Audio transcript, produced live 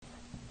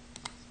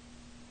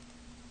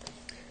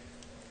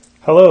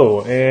Hello,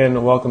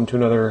 and welcome to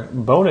another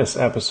bonus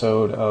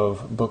episode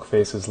of Book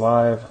Faces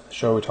Live, the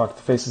show we talk to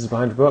the faces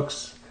behind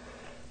books.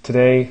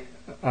 Today,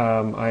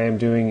 I am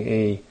doing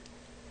a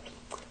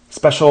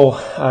special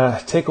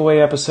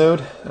takeaway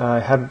episode.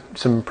 I had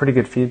some pretty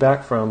good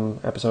feedback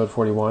from episode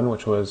 41,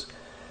 which was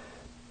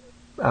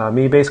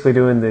me basically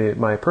doing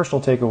my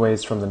personal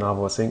takeaways from the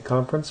Novelist Inc.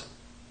 conference.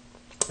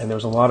 And there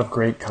was a lot of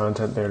great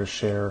content there to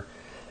share.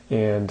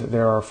 And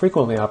there are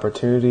frequently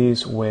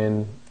opportunities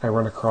when I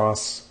run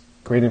across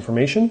great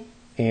information,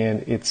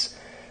 and it's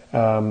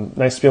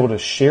nice to be able to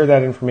share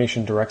that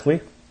information directly.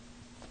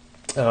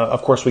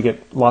 Of course, we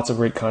get lots of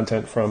great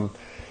content from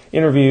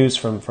interviews,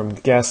 from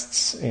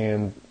guests,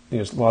 and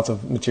there's lots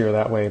of material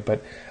that way.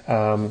 But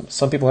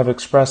some people have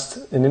expressed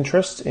an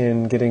interest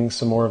in getting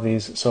some more of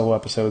these solo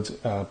episodes,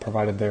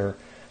 provided they're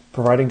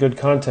providing good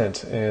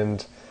content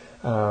and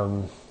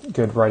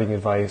good writing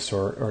advice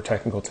or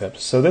technical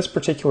tips. So this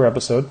particular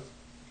episode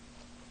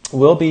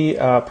will be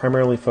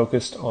primarily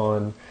focused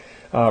on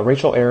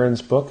Rachel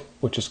Aaron's book,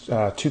 which is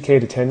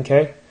 2K to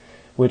 10K,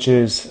 which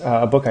is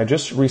a book I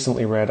just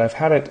recently read. I've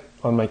had it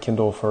on my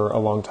Kindle for a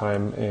long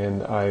time,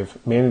 and I've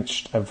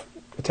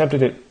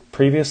attempted it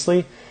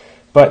previously,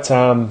 but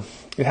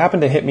it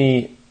happened to hit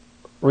me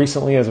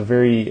recently as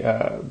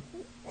it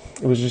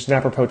was just an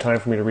apropos time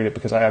for me to read it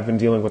because I've been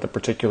dealing with a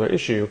particular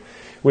issue,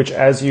 which,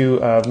 as you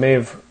may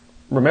have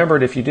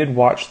remembered if you did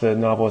watch the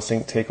Novelist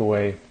Inc.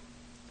 Takeaway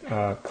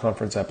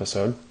conference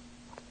episode,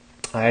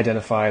 I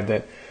identified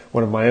that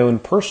one of my own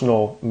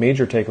personal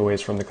major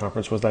takeaways from the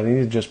conference was that I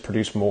needed to just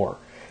produce more.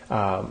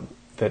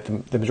 That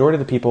the majority of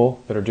the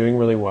people that are doing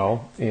really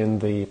well in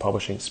the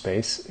publishing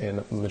space, and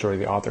the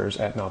majority of the authors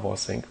at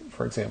Novelist Inc.,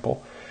 for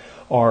example,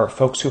 are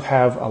folks who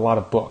have a lot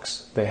of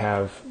books.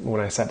 When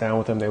I sat down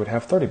with them, they would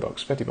have 30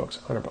 books, 50 books,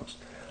 100 books,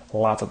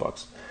 lots of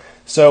books.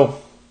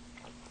 So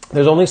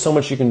there's only so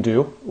much you can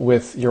do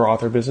with your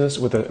author business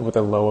with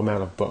a low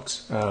amount of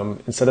books.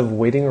 Instead of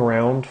waiting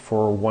around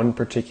for one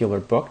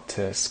particular book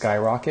to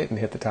skyrocket and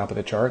hit the top of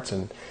the charts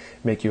and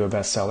make you a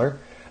bestseller,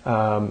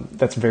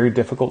 that's very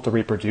difficult to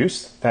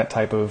reproduce that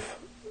type of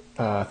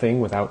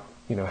thing without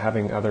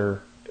having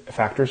other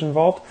factors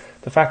involved.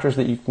 The factors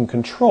that you can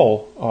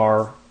control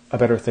are a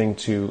better thing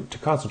to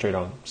concentrate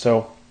on.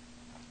 So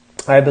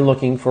I've been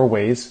looking for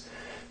ways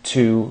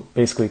to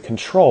basically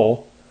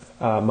control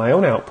my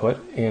own output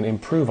and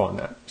improve on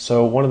that.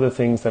 So one of the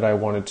things that I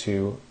wanted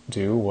to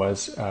do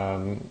was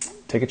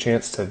take a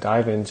chance to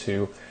dive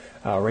into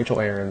Rachel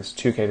Aaron's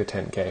 2K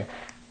to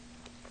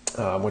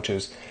 10K, which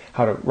is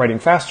how to writing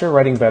faster,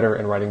 writing better,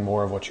 and writing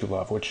more of what you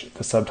love, which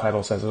the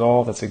subtitle says it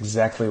all. That's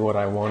exactly what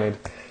I wanted.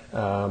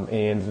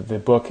 And the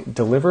book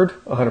delivered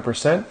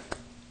 100%.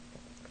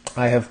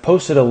 I have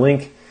posted a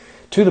link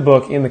to the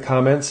book in the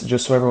comments,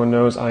 just so everyone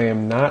knows I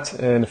am not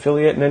an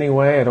affiliate in any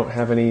way. I don't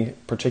have any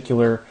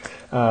particular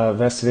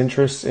vested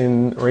interest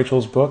in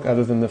Rachel's book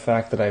other than the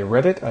fact that I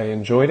read it, I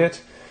enjoyed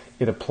it,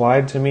 it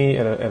applied to me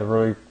at a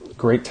really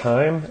great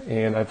time,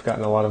 and I've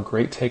gotten a lot of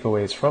great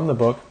takeaways from the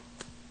book.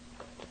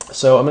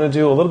 So I'm going to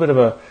do a little bit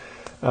of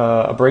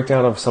a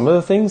breakdown of some of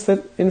the things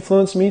that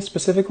influenced me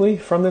specifically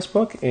from this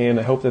book, and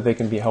I hope that they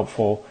can be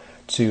helpful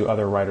to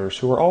other writers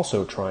who are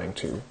also trying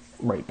to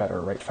write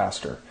better, write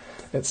faster,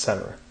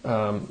 etc.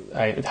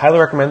 I highly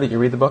recommend that you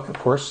read the book, of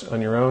course,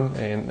 on your own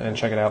and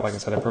check it out. Like I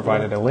said, I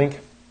provided a link.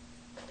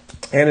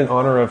 And in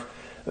honor of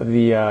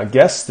the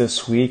guests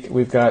this week,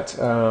 we've got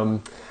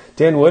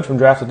Dan Wood from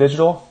Drafted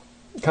Digital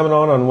coming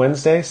on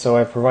Wednesday. So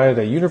I've provided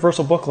a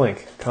universal book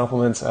link,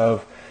 compliments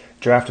of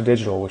Drafted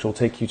Digital, which will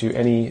take you to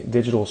any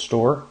digital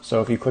store.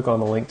 So if you click on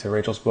the link to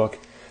Rachel's book,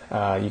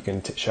 you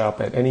can shop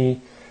at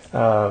any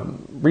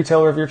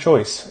retailer of your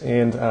choice.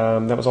 And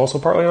that was also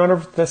partly in honor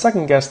of the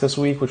second guest this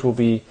week, which will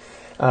be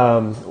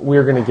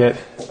we're going to get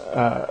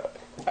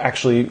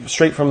actually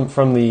straight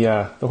from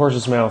the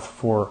horse's mouth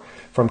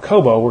from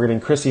Kobo. We're getting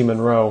Chrissy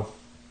Monroe,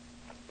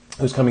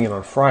 who's coming in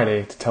on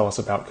Friday to tell us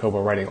about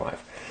Kobo Writing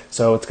Live.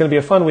 So it's going to be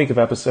a fun week of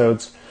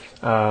episodes,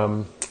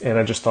 and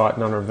I just thought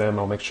in honor of them,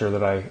 I'll make sure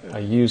that I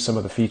use some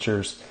of the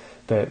features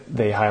that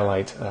they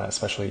highlight,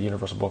 especially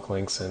universal book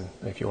links. And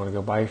if you want to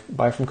go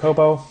buy from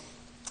Kobo,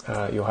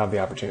 you'll have the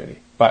opportunity.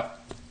 But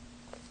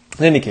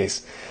in any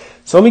case,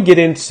 so let me get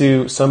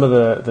into some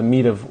of the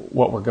meat of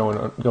what we're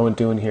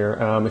doing here.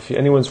 If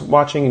anyone's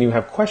watching and you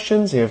have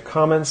questions, you have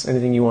comments,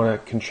 anything you want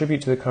to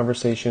contribute to the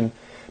conversation,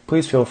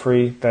 please feel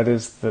free. That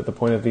is the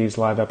point of these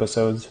live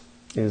episodes,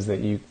 is that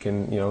you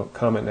can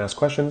comment and ask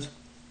questions.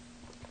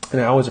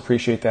 And I always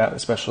appreciate that,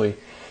 especially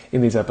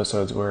in these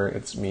episodes where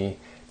it's me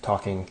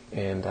talking,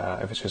 and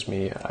if it's just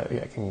me,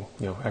 I can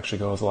actually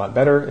go a lot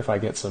better if I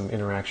get some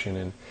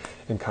interaction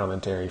and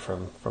commentary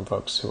from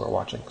folks who are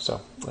watching.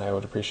 So I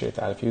would appreciate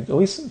that if you at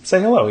least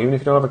say hello, even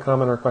if you don't have a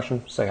comment or a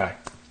question. Say hi.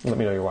 Let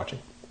me know you're watching.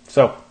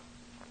 So, all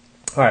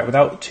right,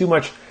 without too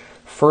much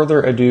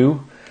further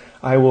ado,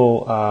 I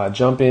will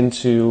jump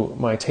into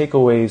my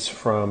takeaways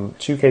from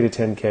 2K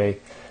to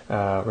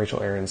 10K,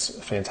 Rachel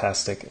Aaron's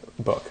fantastic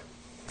book.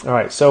 All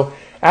right, so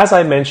as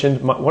I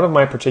mentioned, one of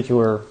my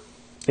particular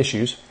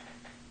issues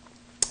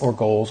or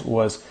goals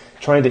was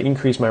trying to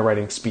increase my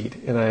writing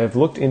speed. And I have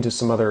looked into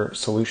some other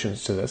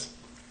solutions to this.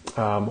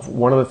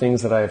 One of the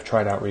things that I have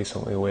tried out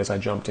recently was I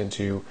jumped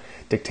into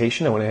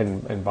dictation. I went ahead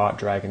and bought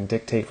Dragon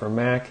Dictate for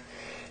Mac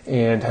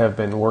and have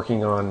been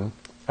working on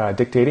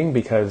dictating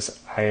because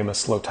I am a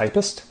slow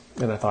typist.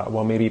 And I thought,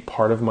 well, maybe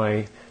part of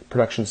my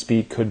production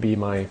speed could be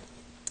my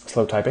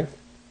slow typing.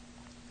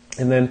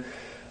 And then,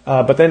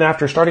 but then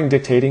after starting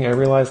dictating, I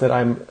realized that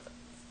I'm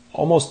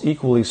almost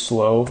equally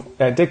slow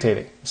at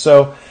dictating.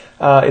 So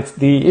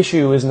the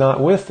issue is not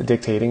with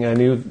dictating. I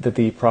knew that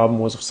the problem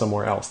was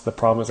somewhere else. The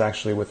problem was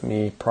actually with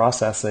me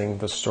processing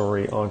the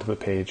story onto the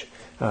page.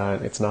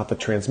 It's not the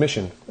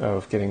transmission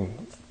of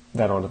getting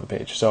that onto the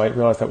page. So I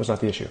realized that was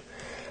not the issue.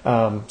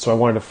 So I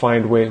wanted to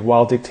find ways,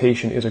 while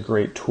dictation is a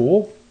great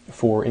tool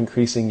for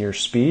increasing your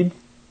speed,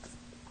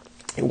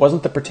 it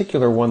wasn't the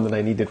particular one that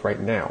I needed right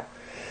now.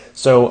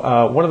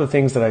 So one of the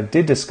things that I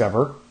did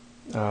discover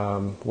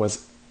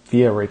was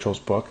via Rachel's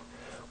book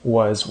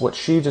was what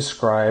she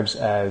describes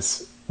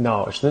as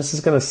knowledge. This is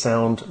going to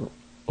sound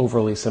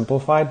overly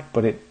simplified,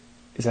 but it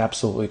is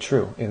absolutely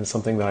true and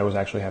something that I was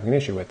actually having an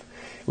issue with,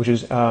 which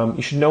is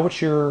you should know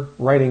what you're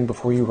writing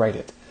before you write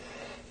it.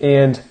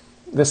 And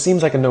this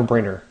seems like a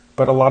no-brainer,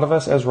 but a lot of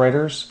us as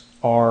writers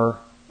are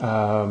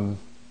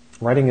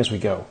writing as we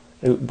go.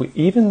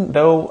 Even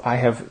though I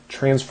have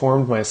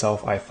transformed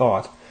myself, I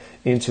thought,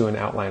 into an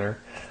outliner,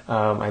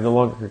 I no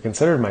longer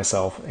considered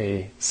myself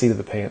a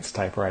seat-of-the-pants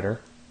type writer.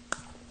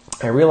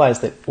 I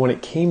realized that when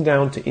it came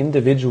down to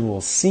individual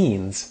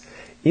scenes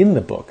in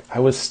the book, I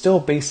was still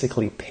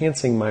basically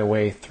pantsing my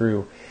way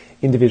through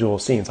individual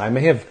scenes. I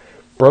may have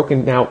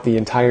broken out the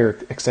entire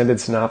extended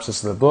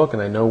synopsis of the book,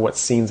 and I know what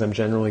scenes I'm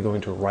generally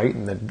going to write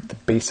and the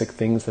basic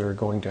things that are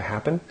going to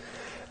happen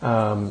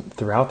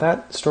throughout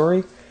that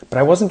story, but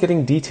I wasn't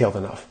getting detailed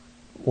enough.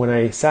 When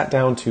I sat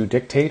down to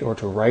dictate or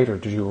to write or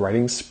to do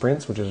writing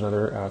sprints, which is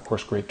another, of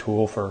course, great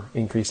tool for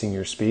increasing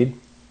your speed,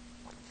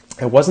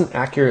 I wasn't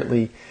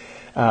accurately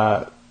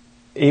I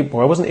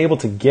wasn't able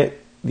to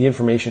get the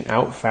information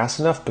out fast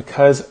enough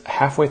because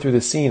halfway through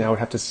the scene I would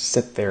have to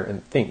sit there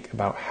and think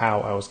about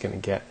how I was going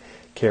to get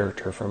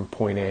character from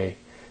point A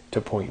to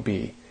point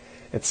B,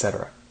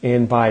 etc.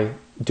 And by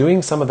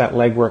doing some of that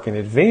legwork in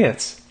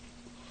advance,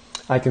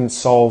 I can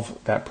solve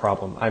that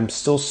problem. I'm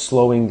still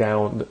slowing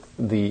down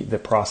the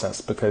process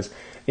because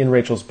in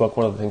Rachel's book,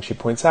 one of the things she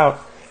points out,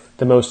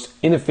 the most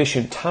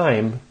inefficient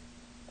time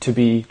to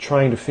be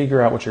trying to figure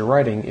out what you're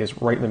writing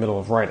is right in the middle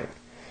of writing.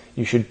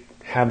 You should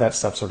have that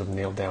stuff sort of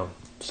nailed down.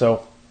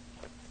 So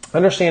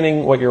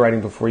understanding what you're writing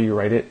before you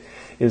write it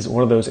is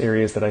one of those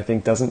areas that I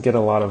think doesn't get a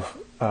lot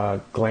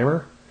of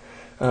glamour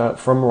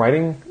from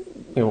writing.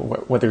 You know,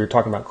 whether you're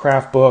talking about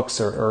craft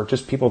books or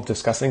just people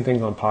discussing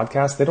things on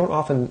podcasts, they don't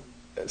often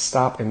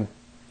stop and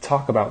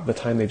talk about the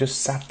time they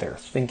just sat there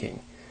thinking,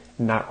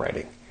 not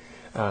writing,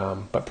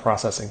 but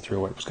processing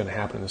through what was going to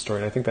happen in the story.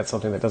 And I think that's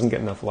something that doesn't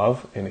get enough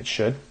love, and it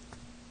should.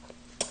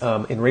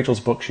 In Rachel's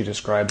book, she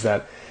describes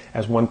that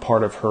as one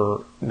part of her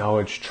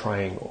knowledge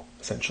triangle,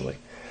 essentially.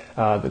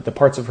 The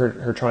parts of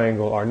her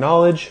triangle are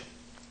knowledge,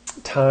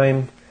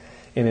 time,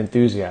 and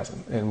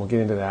enthusiasm. And we'll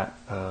get into that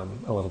a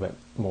little bit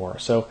more.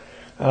 So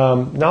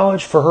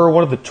knowledge, for her,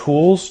 one of the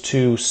tools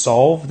to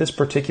solve this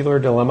particular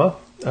dilemma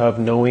of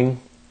knowing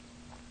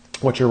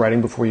what you're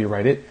writing before you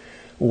write it,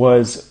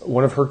 was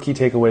one of her key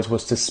takeaways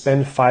was to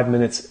spend 5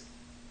 minutes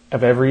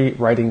of every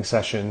writing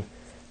session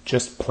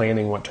just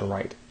planning what to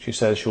write. She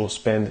says she will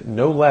spend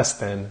no less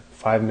than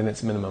 5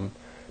 minutes minimum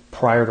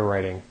prior to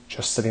writing,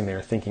 just sitting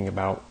there thinking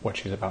about what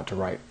she's about to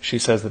write. She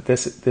says that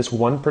this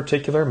one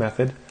particular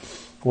method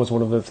was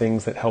one of the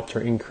things that helped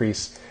her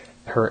increase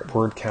her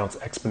word counts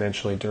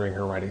exponentially during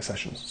her writing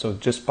sessions. So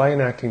just by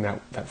enacting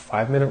that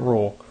 5 minute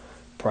rule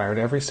prior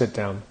to every sit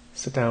down,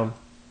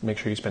 make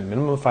sure you spend a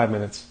minimum of 5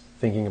 minutes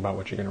thinking about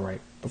what you're going to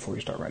write before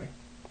you start writing.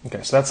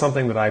 Okay, so that's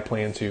something that I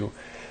plan to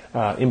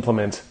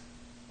implement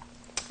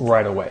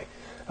right away.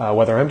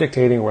 Whether I'm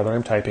dictating or whether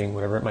I'm typing,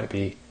 whatever it might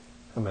be,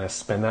 I'm going to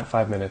spend that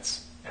 5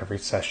 minutes every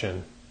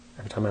session.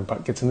 Every time my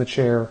butt gets in the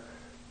chair,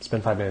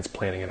 spend 5 minutes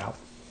planning it out.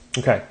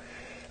 Okay.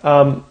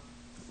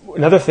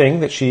 Another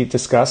thing that she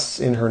discusses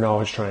in her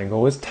knowledge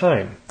triangle is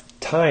time.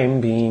 Time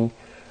being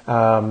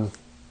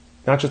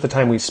not just the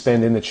time we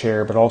spend in the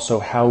chair, but also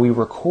how we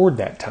record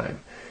that time.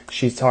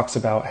 She talks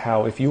about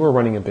how if you were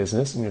running a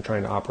business and you're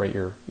trying to operate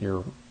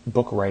your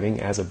book writing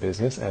as a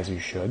business, as you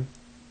should,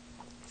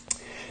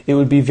 it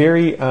would be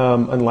very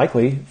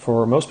unlikely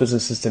for most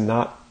businesses to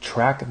not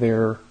track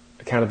their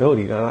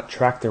accountability, to not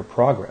track their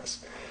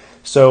progress.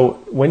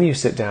 So when you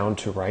sit down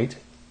to write,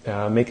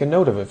 make a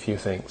note of a few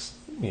things.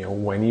 You know,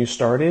 when you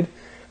started,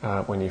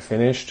 when you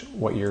finished,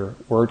 what your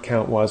word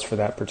count was for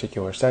that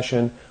particular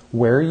session,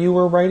 where you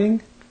were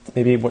writing,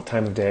 maybe what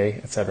time of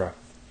day, etc.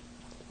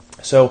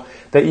 So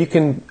that you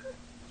can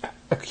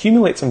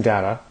accumulate some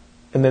data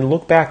and then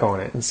look back on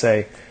it and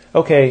say,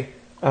 okay,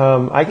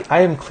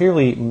 I am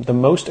clearly the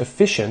most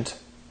efficient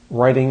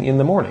writing in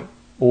the morning,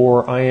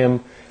 or I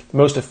am the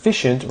most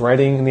efficient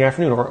writing in the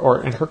afternoon,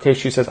 or in her case,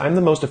 she says, I'm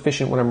the most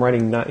efficient when I'm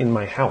writing not in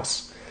my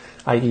house.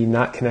 i.e.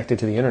 not connected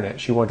to the internet.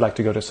 She would like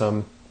to go to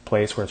some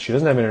place where she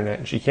doesn't have internet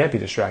and she can't be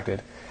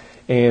distracted.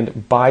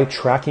 And by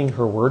tracking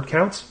her word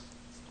counts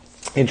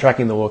and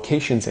tracking the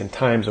locations and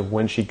times of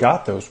when she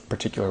got those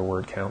particular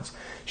word counts,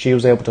 she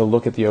was able to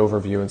look at the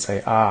overview and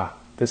say,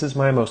 this is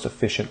my most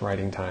efficient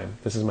writing time.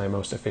 This is my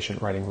most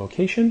efficient writing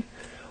location.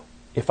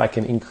 If I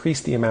can increase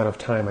the amount of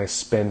time I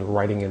spend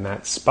writing in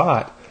that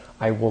spot,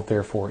 I will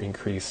therefore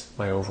increase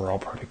my overall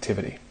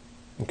productivity.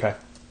 Okay.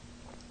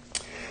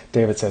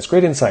 David says,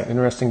 great insight.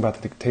 Interesting about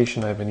the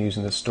dictation. I've been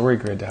using the story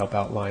grid to help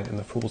outline and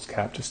the fool's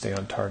cap to stay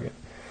on target.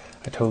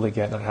 I totally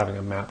get not having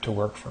a map to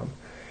work from.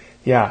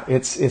 Yeah,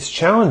 it's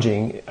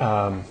challenging.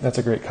 That's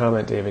a great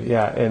comment, David.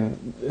 Yeah,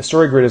 and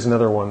story grid is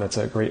another one that's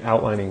a great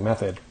outlining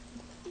method.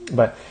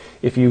 But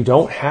if you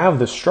don't have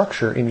the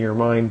structure in your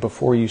mind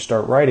before you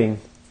start writing,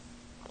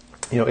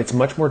 it's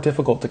much more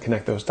difficult to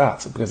connect those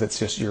dots because it's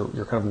just you're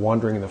kind of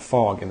wandering in the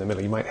fog in the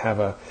middle. You might have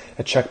a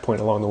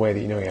checkpoint along the way that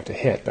you have to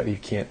hit, but you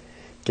can't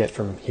get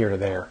from here to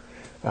there.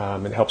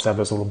 It helps to have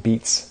those little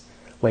beats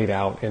laid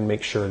out and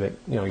make sure that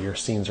your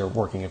scenes are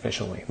working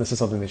efficiently. This is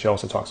something that she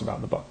also talks about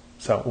in the book.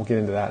 So we'll get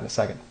into that in a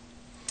second.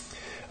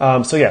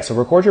 So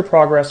record your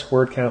progress,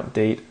 word count,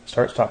 date,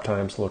 start, stop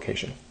times,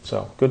 location.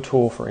 So good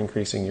tool for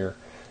increasing your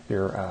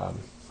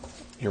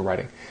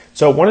writing.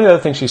 So one of the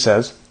other things she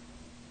says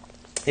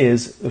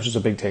is, which is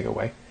a big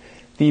takeaway,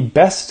 the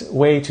best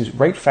way to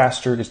write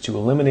faster is to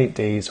eliminate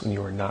days when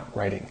you are not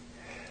writing.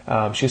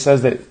 She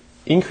says that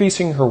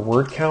increasing her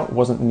word count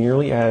wasn't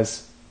nearly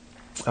as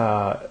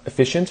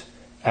efficient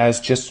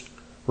as just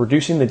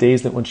reducing the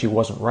days that when she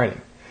wasn't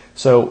writing.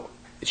 So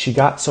she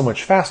got so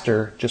much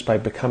faster just by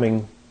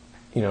becoming,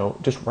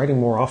 just writing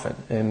more often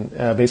and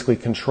basically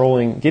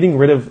getting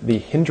rid of the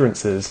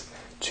hindrances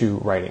to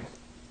writing,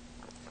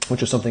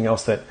 which is something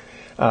else that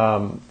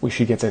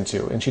she gets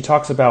into. And she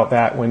talks about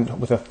that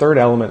with a third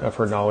element of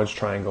her knowledge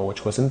triangle,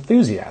 which was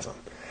enthusiasm.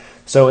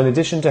 So in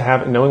addition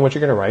to knowing what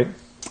you're going to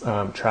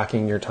write,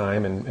 tracking your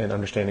time and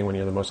understanding when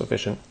you're the most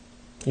efficient,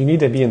 you need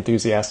to be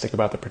enthusiastic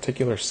about the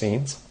particular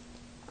scenes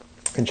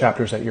and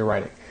chapters that you're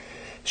writing.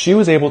 She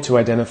was able to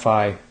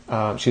identify,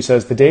 she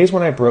says, the days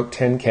when I broke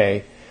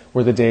 10K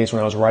were the days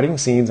when I was writing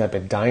scenes I've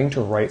been dying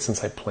to write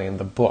since I planned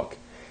the book.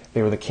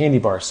 They were the candy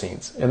bar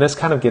scenes. And this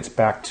kind of gets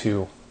back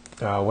to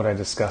what I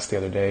discussed the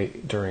other day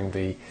during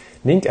the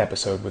Ninked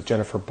episode with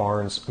Jennifer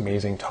Barnes'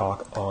 amazing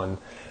talk on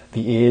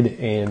the id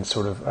and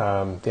sort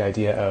of the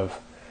idea of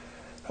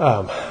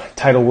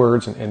title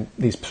words and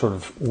these sort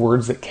of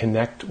words that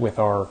connect with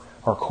our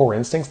core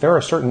instincts. There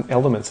are certain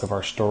elements of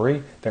our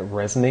story that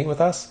resonate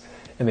with us,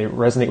 and they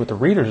resonate with the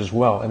readers as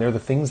well, and they're the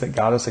things that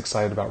got us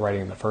excited about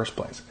writing in the first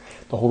place.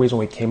 The whole reason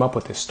we came up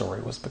with this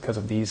story was because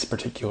of these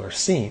particular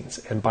scenes,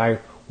 and by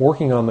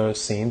working on those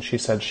scenes, she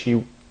said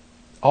she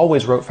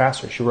always wrote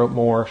faster. She wrote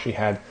more. She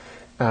had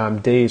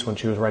days when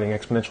she was writing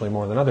exponentially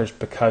more than others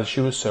because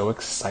she was so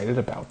excited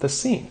about the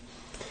scene.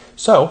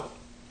 So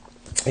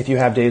if you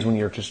have days when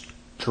you're just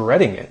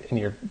dreading it and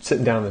you're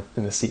sitting down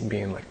in the seat and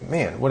being like,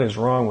 man, what is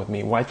wrong with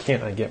me? Why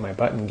can't I get my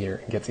button gear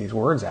and get these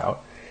words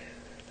out?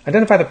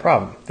 Identify the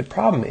problem. The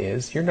problem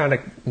is you're not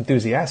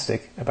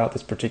enthusiastic about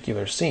this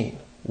particular scene.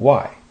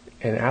 Why?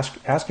 And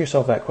ask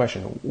yourself that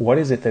question. What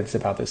is it that's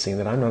about this scene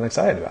that I'm not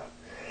excited about?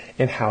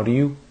 And how do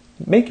you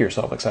make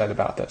yourself excited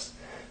about this?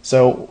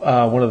 So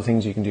one of the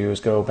things you can do is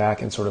go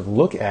back and sort of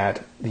look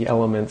at the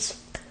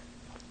elements,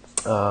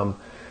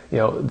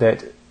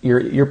 that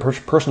your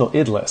personal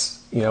id list.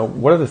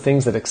 What are the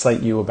things that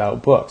excite you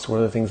about books? What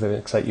are the things that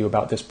excite you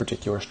about this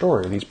particular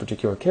story or these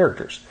particular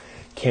characters?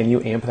 Can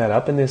you amp that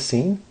up in this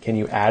scene? Can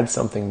you add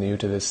something new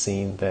to this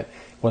scene that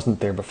wasn't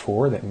there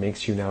before that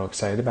makes you now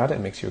excited about it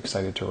and makes you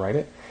excited to write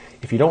it?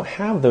 If you don't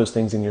have those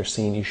things in your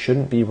scene, you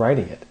shouldn't be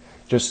writing it.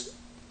 Just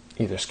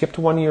either skip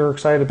to one you're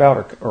excited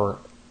about or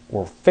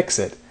fix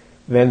it,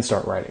 then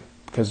start writing.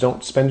 Because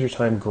don't spend your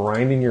time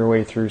grinding your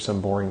way through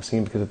some boring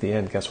scene, because at the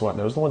end, guess what?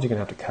 Those are the ones you're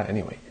going to have to cut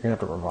anyway. You're going to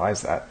have to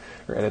revise that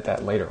or edit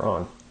that later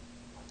on.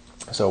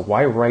 So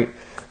why write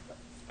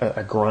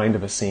a grind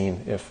of a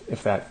scene if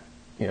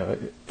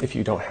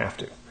you don't have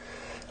to?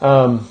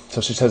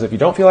 So she says, if you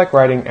don't feel like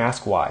writing,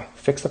 ask why.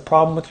 Fix the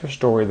problem with your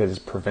story that is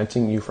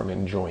preventing you from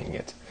enjoying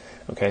it.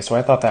 Okay, so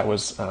I thought that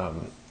was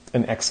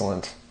an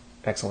excellent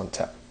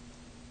tip.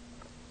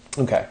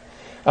 Okay.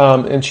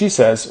 And she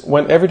says,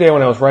 every day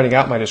when I was writing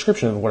out my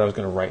description of what I was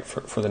going to write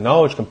for the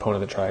knowledge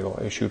component of the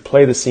triangle, she would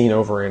play the scene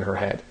over in her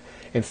head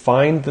and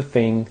find the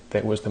thing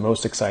that was the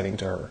most exciting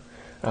to her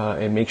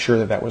and make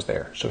sure that was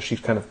there. So she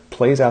kind of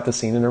plays out the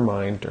scene in her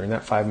mind during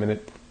that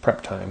 5-minute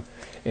prep time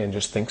and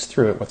just thinks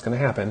through it, what's going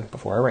to happen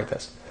before I write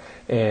this.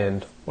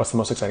 And what's the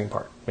most exciting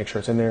part? Make sure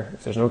it's in there.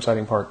 If there's no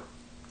exciting part,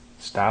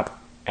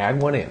 stop, add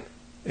one in,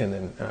 and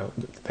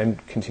then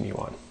continue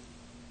on.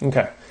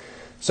 Okay.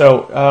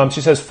 So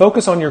she says,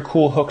 focus on your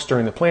cool hooks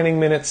during the planning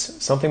minutes.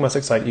 Something must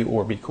excite you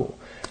or be cool.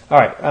 All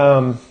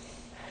right.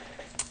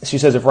 She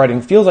says, if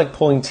writing feels like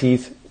pulling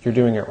teeth, you're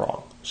doing it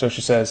wrong. So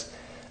she says,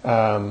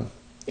 and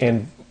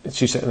then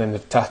to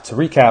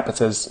recap, it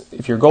says,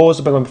 if your goal is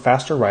to become a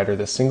faster writer,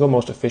 the single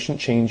most efficient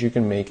change you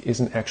can make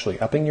isn't actually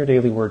upping your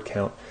daily word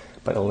count,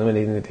 but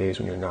eliminating the days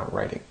when you're not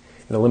writing.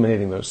 And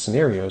eliminating those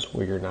scenarios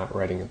where you're not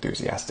writing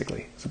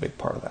enthusiastically is a big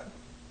part of that.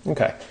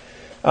 Okay.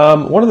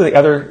 One of the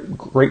other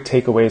great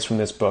takeaways from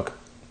this book,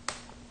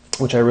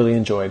 which I really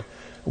enjoyed,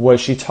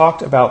 was she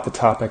talked about the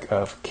topic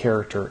of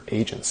character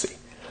agency.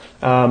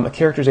 A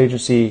character's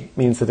agency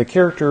means that the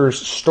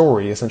character's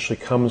story essentially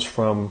comes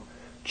from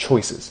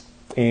choices.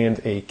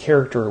 And a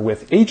character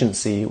with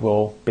agency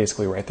will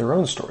basically write their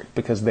own story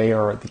because they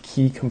are the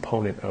key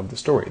component of the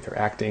story. They're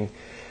acting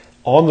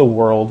on the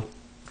world.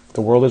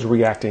 The world is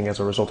reacting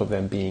as a result of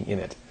them being in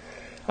it.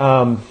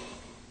 And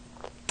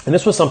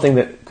this was something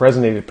that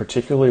resonated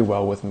particularly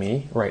well with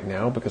me right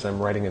now because I'm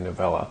writing a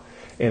novella,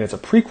 and it's a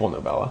prequel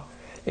novella.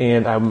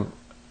 And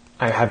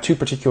I have two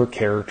particular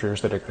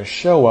characters that are going to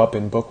show up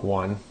in book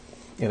one,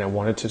 and I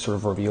wanted to sort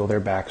of reveal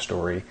their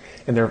backstory.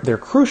 And they're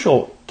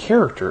crucial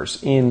characters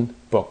in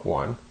book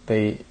one.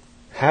 They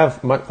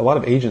have a lot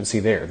of agency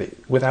there.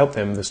 Without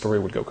them, the story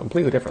would go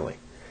completely differently.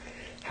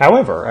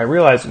 However, I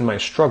realized in my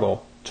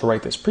struggle to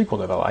write this prequel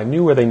novella, I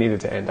knew where they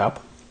needed to end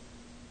up.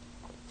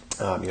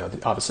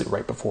 Obviously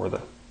right before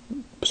the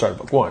start of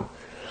book one.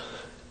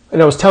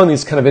 And I was telling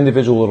these kind of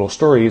individual little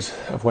stories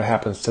of what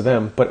happens to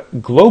them,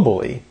 but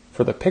globally,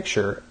 for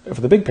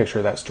the big picture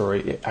of that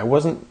story, I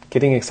wasn't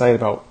getting excited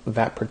about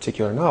that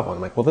particular novel.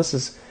 I'm like, well, this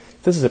is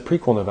a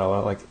prequel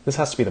novella. Like, this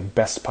has to be the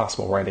best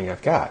possible writing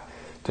I've got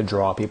to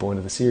draw people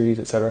into the series,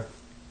 etc.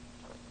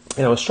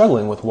 And I was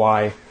struggling with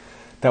why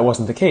that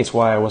wasn't the case,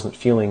 why I wasn't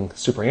feeling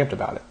super amped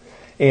about it.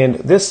 And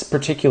this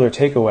particular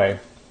takeaway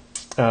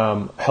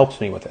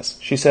helps me with this.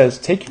 She says,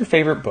 take your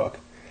favorite book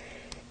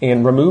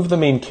and remove the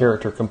main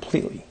character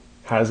completely.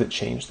 How does it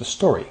change the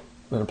story?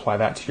 Then apply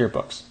that to your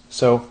books.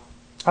 So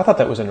I thought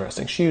that was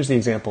interesting. She used the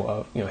example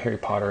of Harry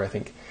Potter, I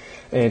think.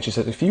 And she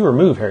said, if you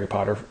remove Harry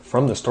Potter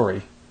from the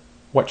story,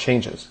 what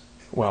changes?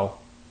 Well,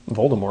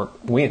 Voldemort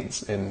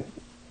wins, and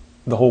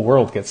the whole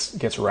world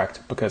gets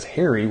wrecked because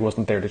Harry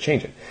wasn't there to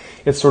change it.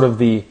 It's sort of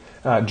the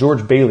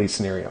George Bailey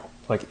scenario.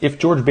 Like, if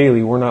George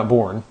Bailey were not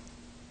born,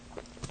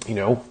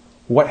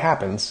 what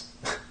happens?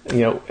 We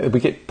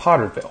get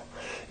Potterville.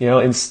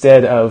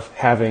 Instead of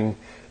having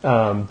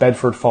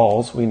Bedford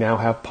Falls, we now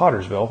have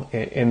Pottersville,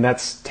 and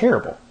that's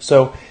terrible.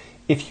 So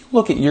if you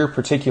look at your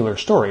particular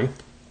story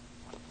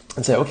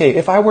and say, okay,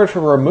 if I were to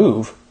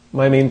remove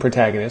my main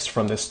protagonist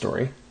from this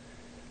story,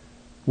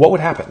 what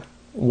would happen?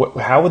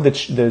 How would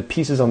the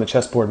pieces on the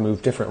chessboard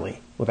move differently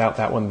without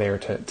that one there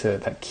to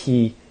that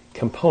key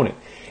component?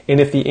 And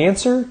if the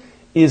answer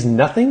is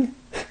nothing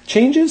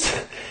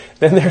changes,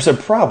 then there's a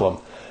problem,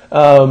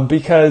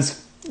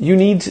 because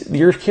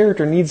your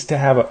character needs to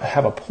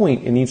have a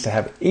point. It needs to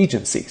have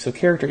agency. So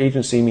character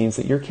agency means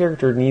that your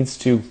character needs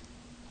to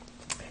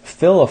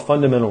fill a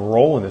fundamental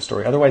role in the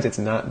story. Otherwise, it's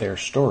not their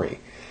story.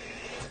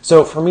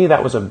 So for me,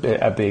 that was a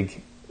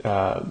big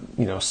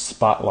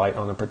spotlight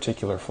on a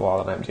particular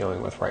flaw that I'm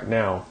dealing with right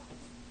now.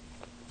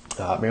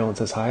 Marilyn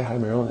says hi. Hi,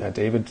 Marilyn.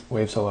 David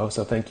waves hello.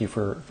 So thank you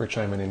for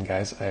chiming in,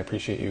 guys. I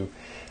appreciate you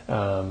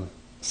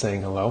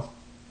saying hello.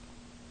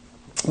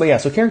 But yeah,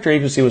 so character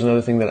agency was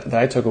another thing that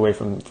I took away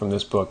from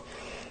this book.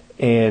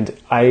 And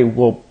I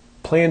will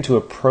plan to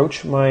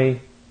approach my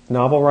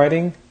novel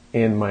writing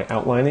and my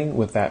outlining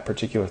with that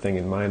particular thing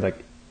in mind.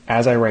 Like,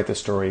 as I write the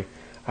story,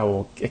 I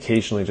will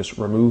occasionally just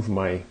remove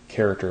my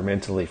character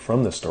mentally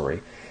from the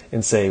story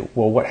and say,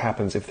 well, what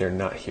happens if they're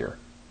not here?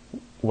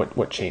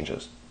 What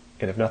changes?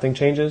 And if nothing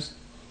changes,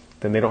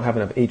 then they don't have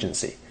enough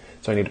agency.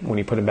 So when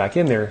you put them back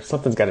in there,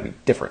 something's got to be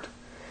different.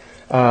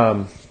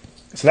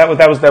 So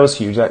that was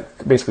huge.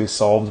 That basically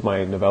solved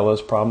my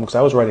novella's problem, because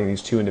I was writing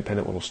these two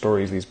independent little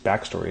stories, these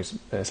backstories,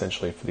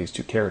 essentially, for these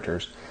two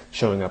characters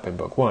showing up in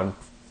book one.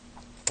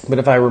 But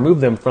if I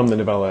removed them from the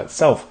novella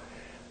itself,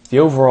 the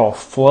overall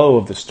flow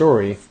of the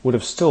story would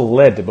have still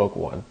led to book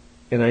one.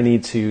 And I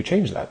need to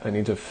change that. I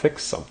need to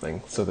fix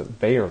something so that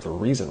they are the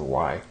reason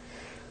why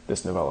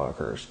this novella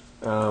occurs.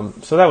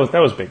 So that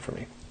was big for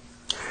me.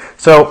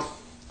 So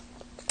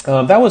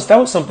that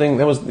was something.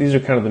 These are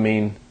kind of the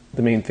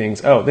main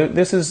things. Oh,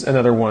 this is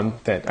another one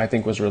that I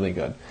think was really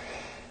good.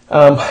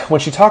 When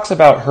she talks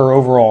about her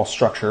overall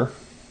structure,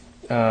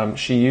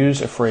 she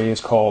used a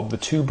phrase called the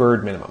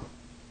two-bird minimum.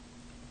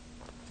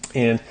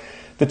 And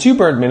the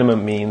two-bird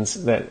minimum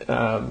means that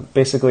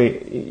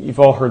basically, you've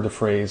all heard the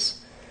phrase,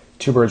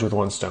 two birds with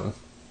one stone,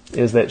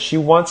 is that she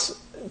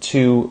wants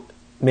to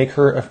make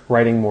her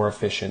writing more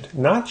efficient,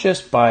 not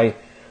just by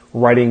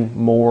writing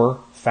more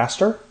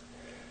faster,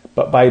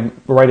 but by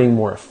writing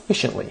more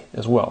efficiently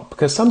as well.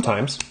 Because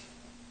sometimes,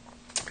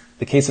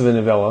 the case of a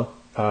novella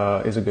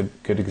is a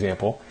good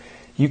example,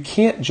 you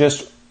can't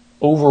just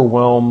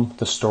overwhelm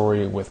the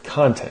story with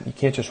content. You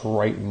can't just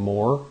write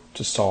more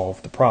to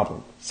solve the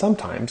problem.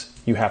 Sometimes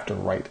you have to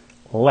write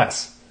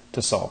less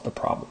to solve the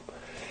problem.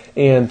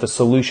 And the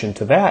solution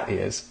to that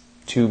is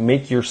to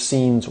make your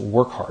scenes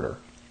work harder.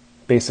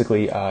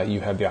 Basically,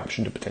 you have the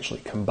option to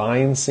potentially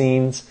combine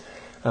scenes,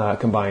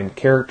 combine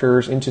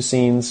characters into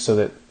scenes so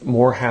that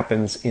more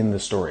happens in the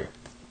story.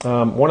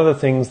 One of the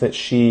things that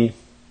she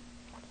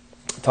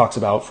talks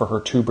about for her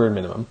two-bird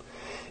minimum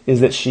is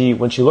that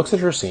when she looks at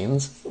her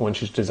scenes, when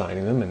she's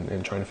designing them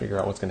and trying to figure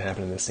out what's going to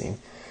happen in this scene,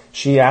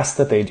 she asks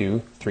that they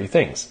do 3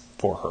 things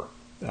for her.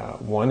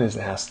 One is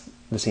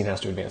the scene has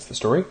to advance the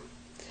story,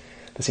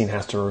 the scene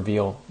has to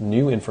reveal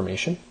new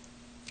information,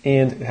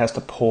 and it has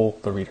to pull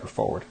the reader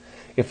forward.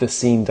 If the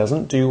scene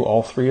doesn't do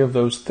all 3 of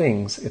those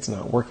things, it's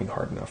not working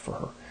hard enough for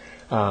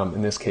her.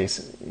 In this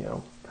case,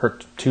 her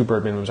 2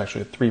 bird minimum is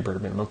actually a 3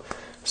 bird minimum.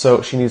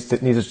 So she needs to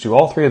do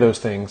all 3 of those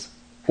things,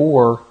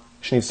 or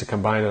she needs to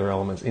combine other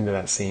elements into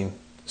that scene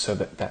so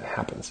that that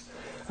happens.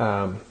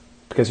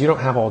 Because you don't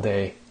have all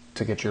day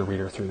to get your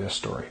reader through this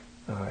story.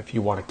 If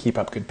you want to keep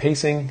up good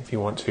pacing, if you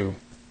want to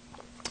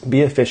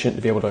be efficient,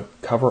 to be able to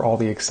cover all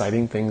the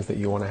exciting things that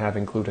you want to have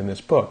included in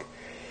this book,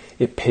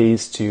 it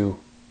pays to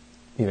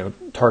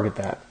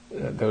target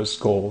those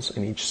goals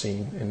in each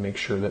scene and make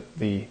sure that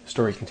the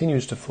story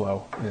continues to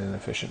flow in an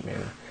efficient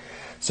manner.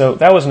 So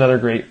that was another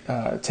great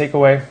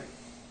takeaway.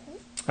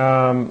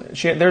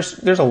 There's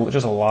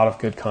just a lot of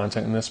good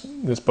content in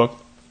this book.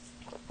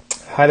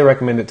 Highly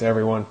recommend it to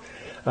everyone.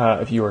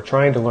 If you are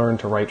trying to learn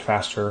to write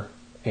faster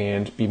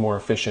and be more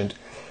efficient,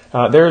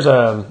 there's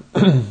a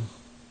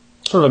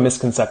sort of a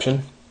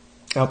misconception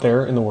out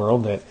there in the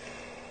world that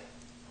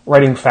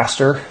writing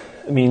faster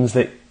means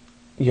that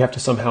you have to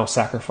somehow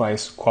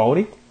sacrifice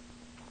quality.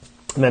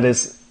 And that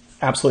is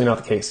absolutely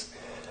not the case.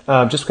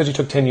 Just because you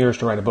took 10 years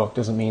to write a book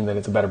doesn't mean that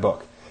it's a better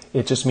book.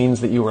 It just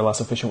means that you were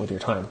less efficient with your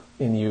time,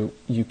 and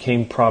you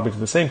came probably to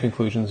the same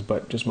conclusions,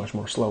 but just much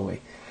more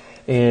slowly.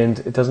 And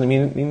it doesn't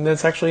mean that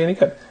it's actually any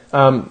good.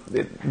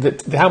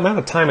 The amount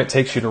of time it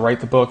takes you to write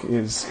the book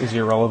is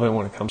irrelevant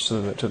when it comes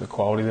to the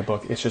quality of the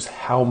book. It's just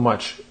how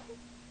much,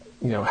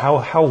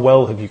 how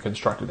well have you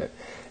constructed it.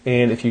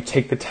 And if you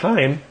take the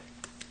time,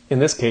 in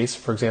this case,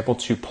 for example,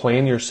 to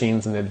plan your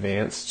scenes in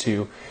advance,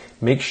 to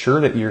make sure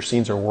that your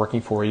scenes are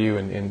working for you,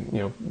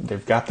 and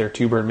they've got their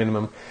 2 bird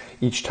minimum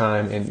each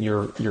time, and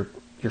you're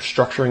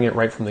structuring it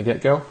right from the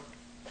get-go,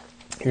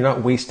 you're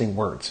not wasting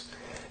words,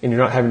 and you're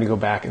not having to go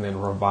back and then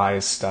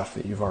revise stuff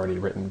that you've already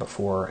written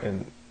before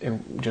and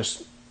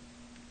just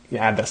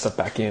add that stuff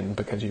back in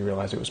because you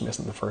realized it was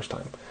missing the first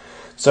time.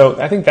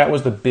 So I think that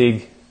was the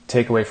big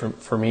takeaway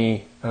for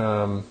me.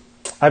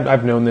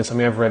 I've known this. I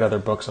mean, I've read other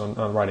books on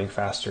writing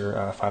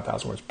faster.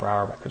 5,000 Words Per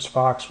Hour by Chris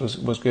Fox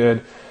was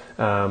good.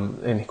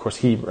 And of course,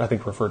 he, I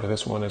think, referred to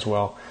this one as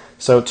well.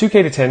 So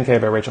 2K to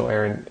 10K by Rachel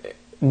Aaron,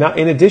 not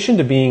in addition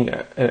to being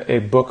a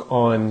book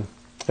on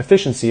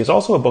efficiency, is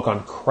also a book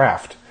on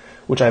craft,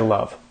 which I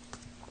love.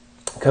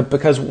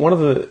 Because one of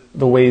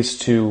the ways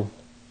to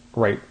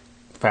write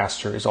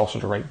faster is also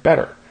to write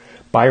better.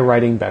 By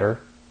writing better,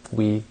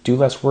 we do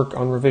less work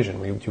on revision,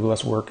 we do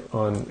less work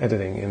on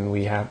editing, and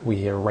we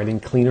are writing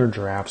cleaner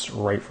drafts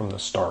right from the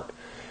start,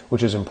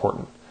 which is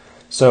important.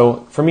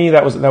 So for me,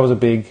 that was a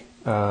big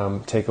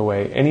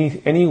takeaway.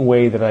 Any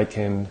way that I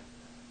can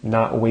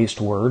not waste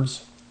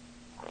words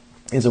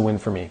is a win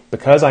for me,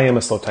 because I am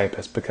a slow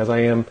typist, because I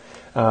am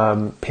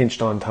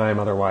pinched on time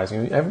otherwise.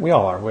 We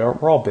all are.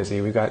 We're all busy.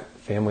 We've got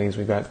families,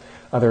 we've got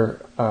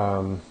other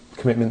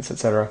commitments,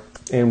 etc.,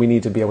 and we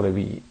need to be able to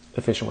be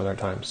efficient with our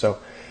time. So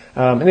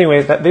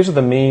anyway, these are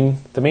the main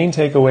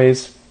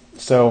takeaways.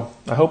 So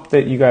I hope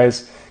that you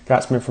guys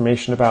got some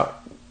information about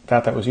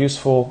that was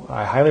useful.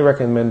 I highly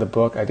recommend the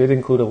book. I did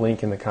include a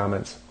link in the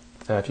comments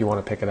if you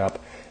want to pick it up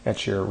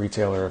at your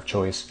retailer of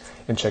choice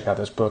and check out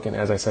this book. And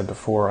as I said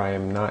before, I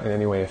am not in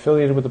any way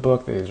affiliated with the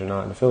book. These are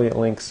not affiliate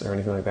links or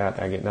anything like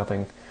that. I get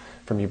nothing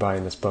from you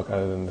buying this book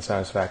other than the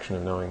satisfaction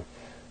of knowing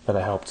that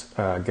I helped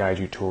guide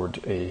you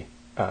toward a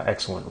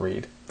excellent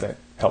read that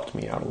helped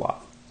me out a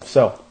lot.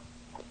 So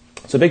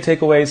big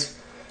takeaways: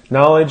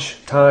 knowledge,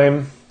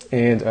 time,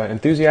 and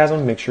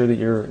enthusiasm. Make sure that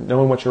you're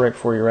knowing what you write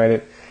before you write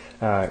it.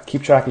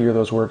 Keep track of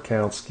those word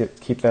counts.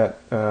 Keep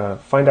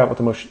that. Find out what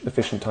the most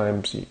efficient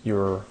times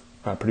you're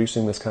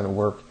producing this kind of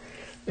work,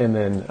 and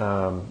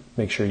then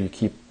make sure you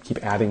keep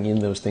adding in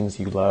those things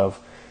you love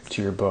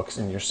to your books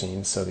and your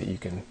scenes, so that you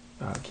can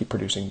keep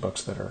producing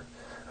books that are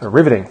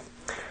riveting.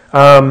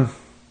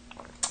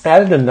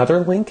 Added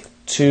another link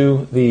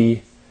to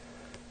the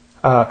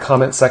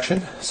comment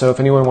section. So if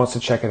anyone wants to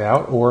check it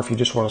out, or if you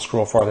just want to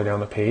scroll farther down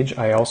the page,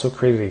 I also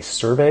created a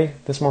survey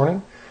this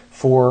morning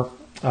for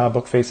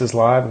Book Faces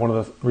Live. One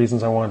of the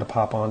reasons I wanted to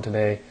pop on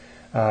today,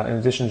 in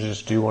addition to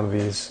just do one of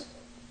these,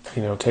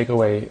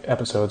 takeaway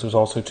episodes, was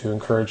also to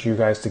encourage you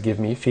guys to give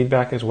me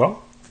feedback as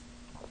well.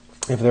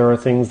 If there are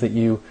things that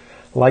you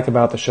like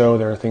about the show,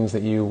 there are things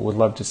that you would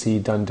love to see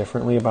done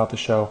differently about the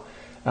show,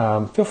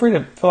 feel free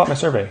to fill out my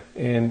survey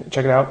and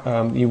check it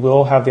out. You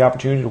will have the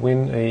opportunity to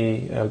win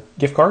a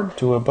gift card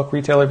to a book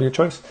retailer of your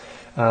choice.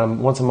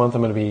 Once a month,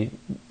 I'm going to be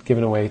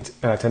giving away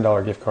a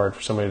 $10 gift card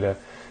for somebody to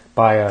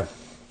buy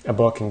a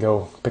book and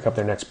go pick up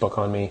their next book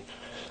on me,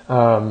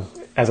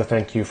 as a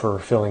thank you for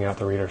filling out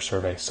the reader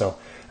survey. So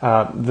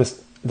the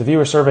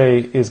viewer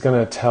survey is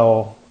going to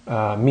tell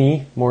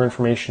me more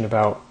information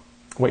about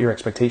what your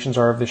expectations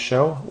are of this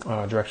show,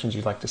 directions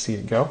you'd like to see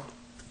it go,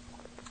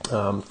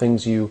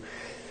 things you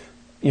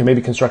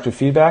maybe constructive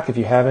feedback if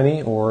you have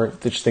any, or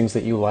if there's things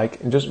that you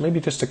like, and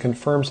just to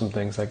confirm some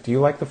things, like, do you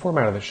like the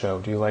format of the show?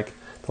 Do you like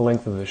the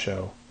length of the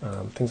show?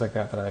 Things like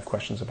that I have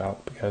questions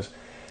about, because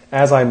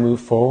as I move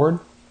forward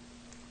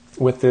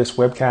with this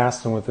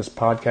webcast and with this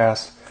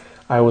podcast,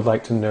 I would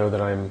like to know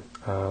that I'm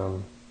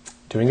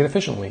doing it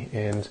efficiently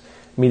and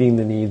meeting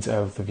the needs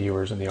of the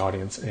viewers and the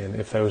audience. And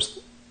if those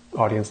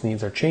audience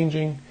needs are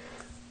changing,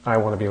 I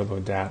want to be able to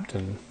adapt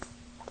and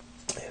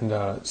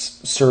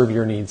serve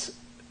your needs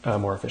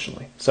more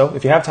efficiently. So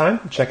if you have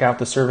time, check out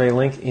the survey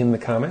link in the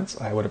comments.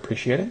 I would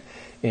appreciate it.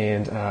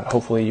 And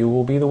hopefully you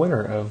will be the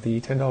winner of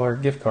the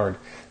 $10 gift card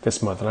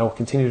this month. And I will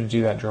continue to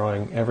do that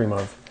drawing every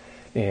month.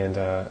 And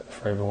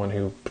for everyone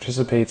who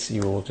participates,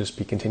 you will just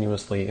be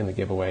continuously in the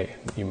giveaway.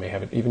 You may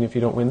have it, even if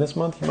you don't win this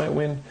month, you might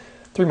win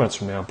 3 months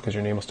from now, because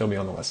your name will still be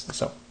on the list.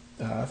 So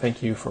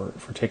thank you for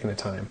taking the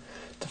time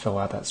to fill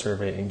out that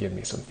survey and give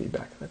me some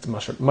feedback. That's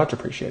much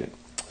appreciated.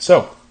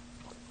 So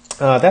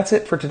that's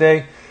it for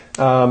today.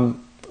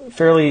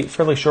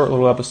 Fairly short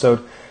little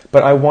episode,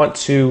 but I want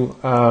to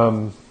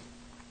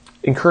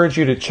encourage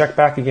you to check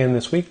back again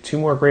this week. 2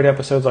 more great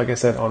episodes. Like I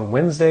said, on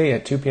Wednesday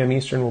at 2 p.m.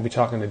 Eastern, we'll be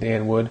talking to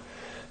Dan Wood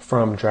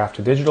from Draft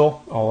to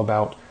Digital, all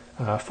about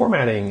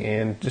formatting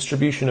and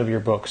distribution of your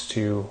books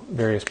to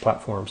various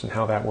platforms and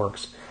how that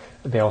works.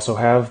 They also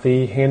have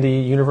the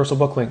handy Universal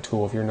Book Link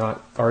tool. If you're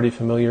not already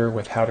familiar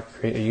with how to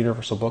create a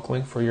Universal Book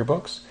Link for your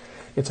books,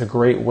 it's a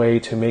great way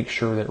to make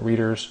sure that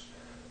readers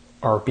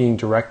are being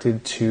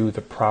directed to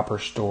the proper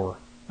store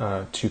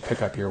to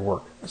pick up your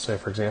work. So,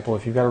 for example,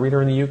 if you've got a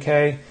reader in the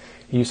UK,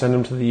 you send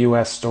them to the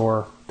US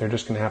store, they're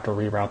just going to have to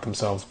reroute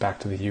themselves back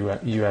to the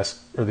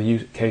US or the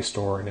UK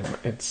store, and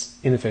it's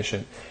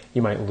inefficient.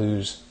 You might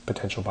lose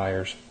potential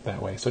buyers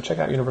that way. So check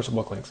out Universal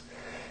Book Links.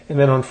 And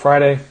then on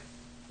Friday,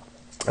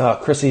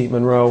 Chrissy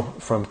Monroe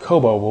from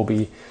Kobo will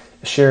be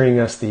sharing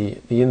us the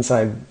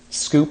inside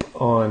scoop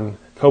on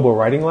Kobo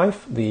Writing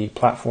Life, the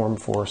platform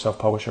for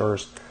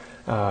self-publishers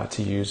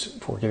to use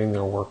for getting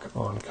their work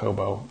on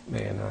Kobo.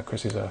 And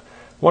Chrissy's a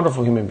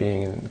wonderful human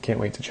being, and can't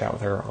wait to chat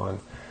with her on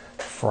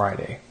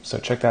Friday. So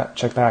check back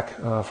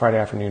Friday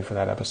afternoon for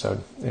that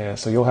episode.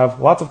 So you'll have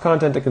lots of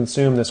content to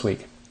consume this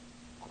week.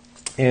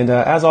 And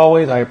as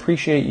always, I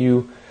appreciate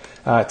you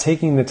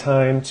taking the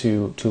time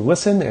to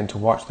listen and to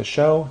watch the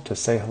show, to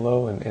say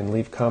hello and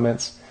leave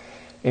comments.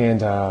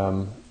 And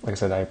like I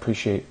said, I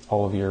appreciate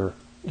all of your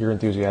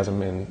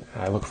enthusiasm, and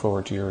I look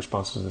forward to your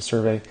responses to the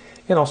survey,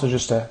 and also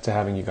just to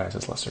having you guys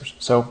as listeners.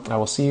 So I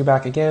will see you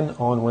back again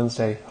on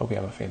Wednesday. Hope you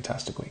have a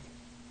fantastic week.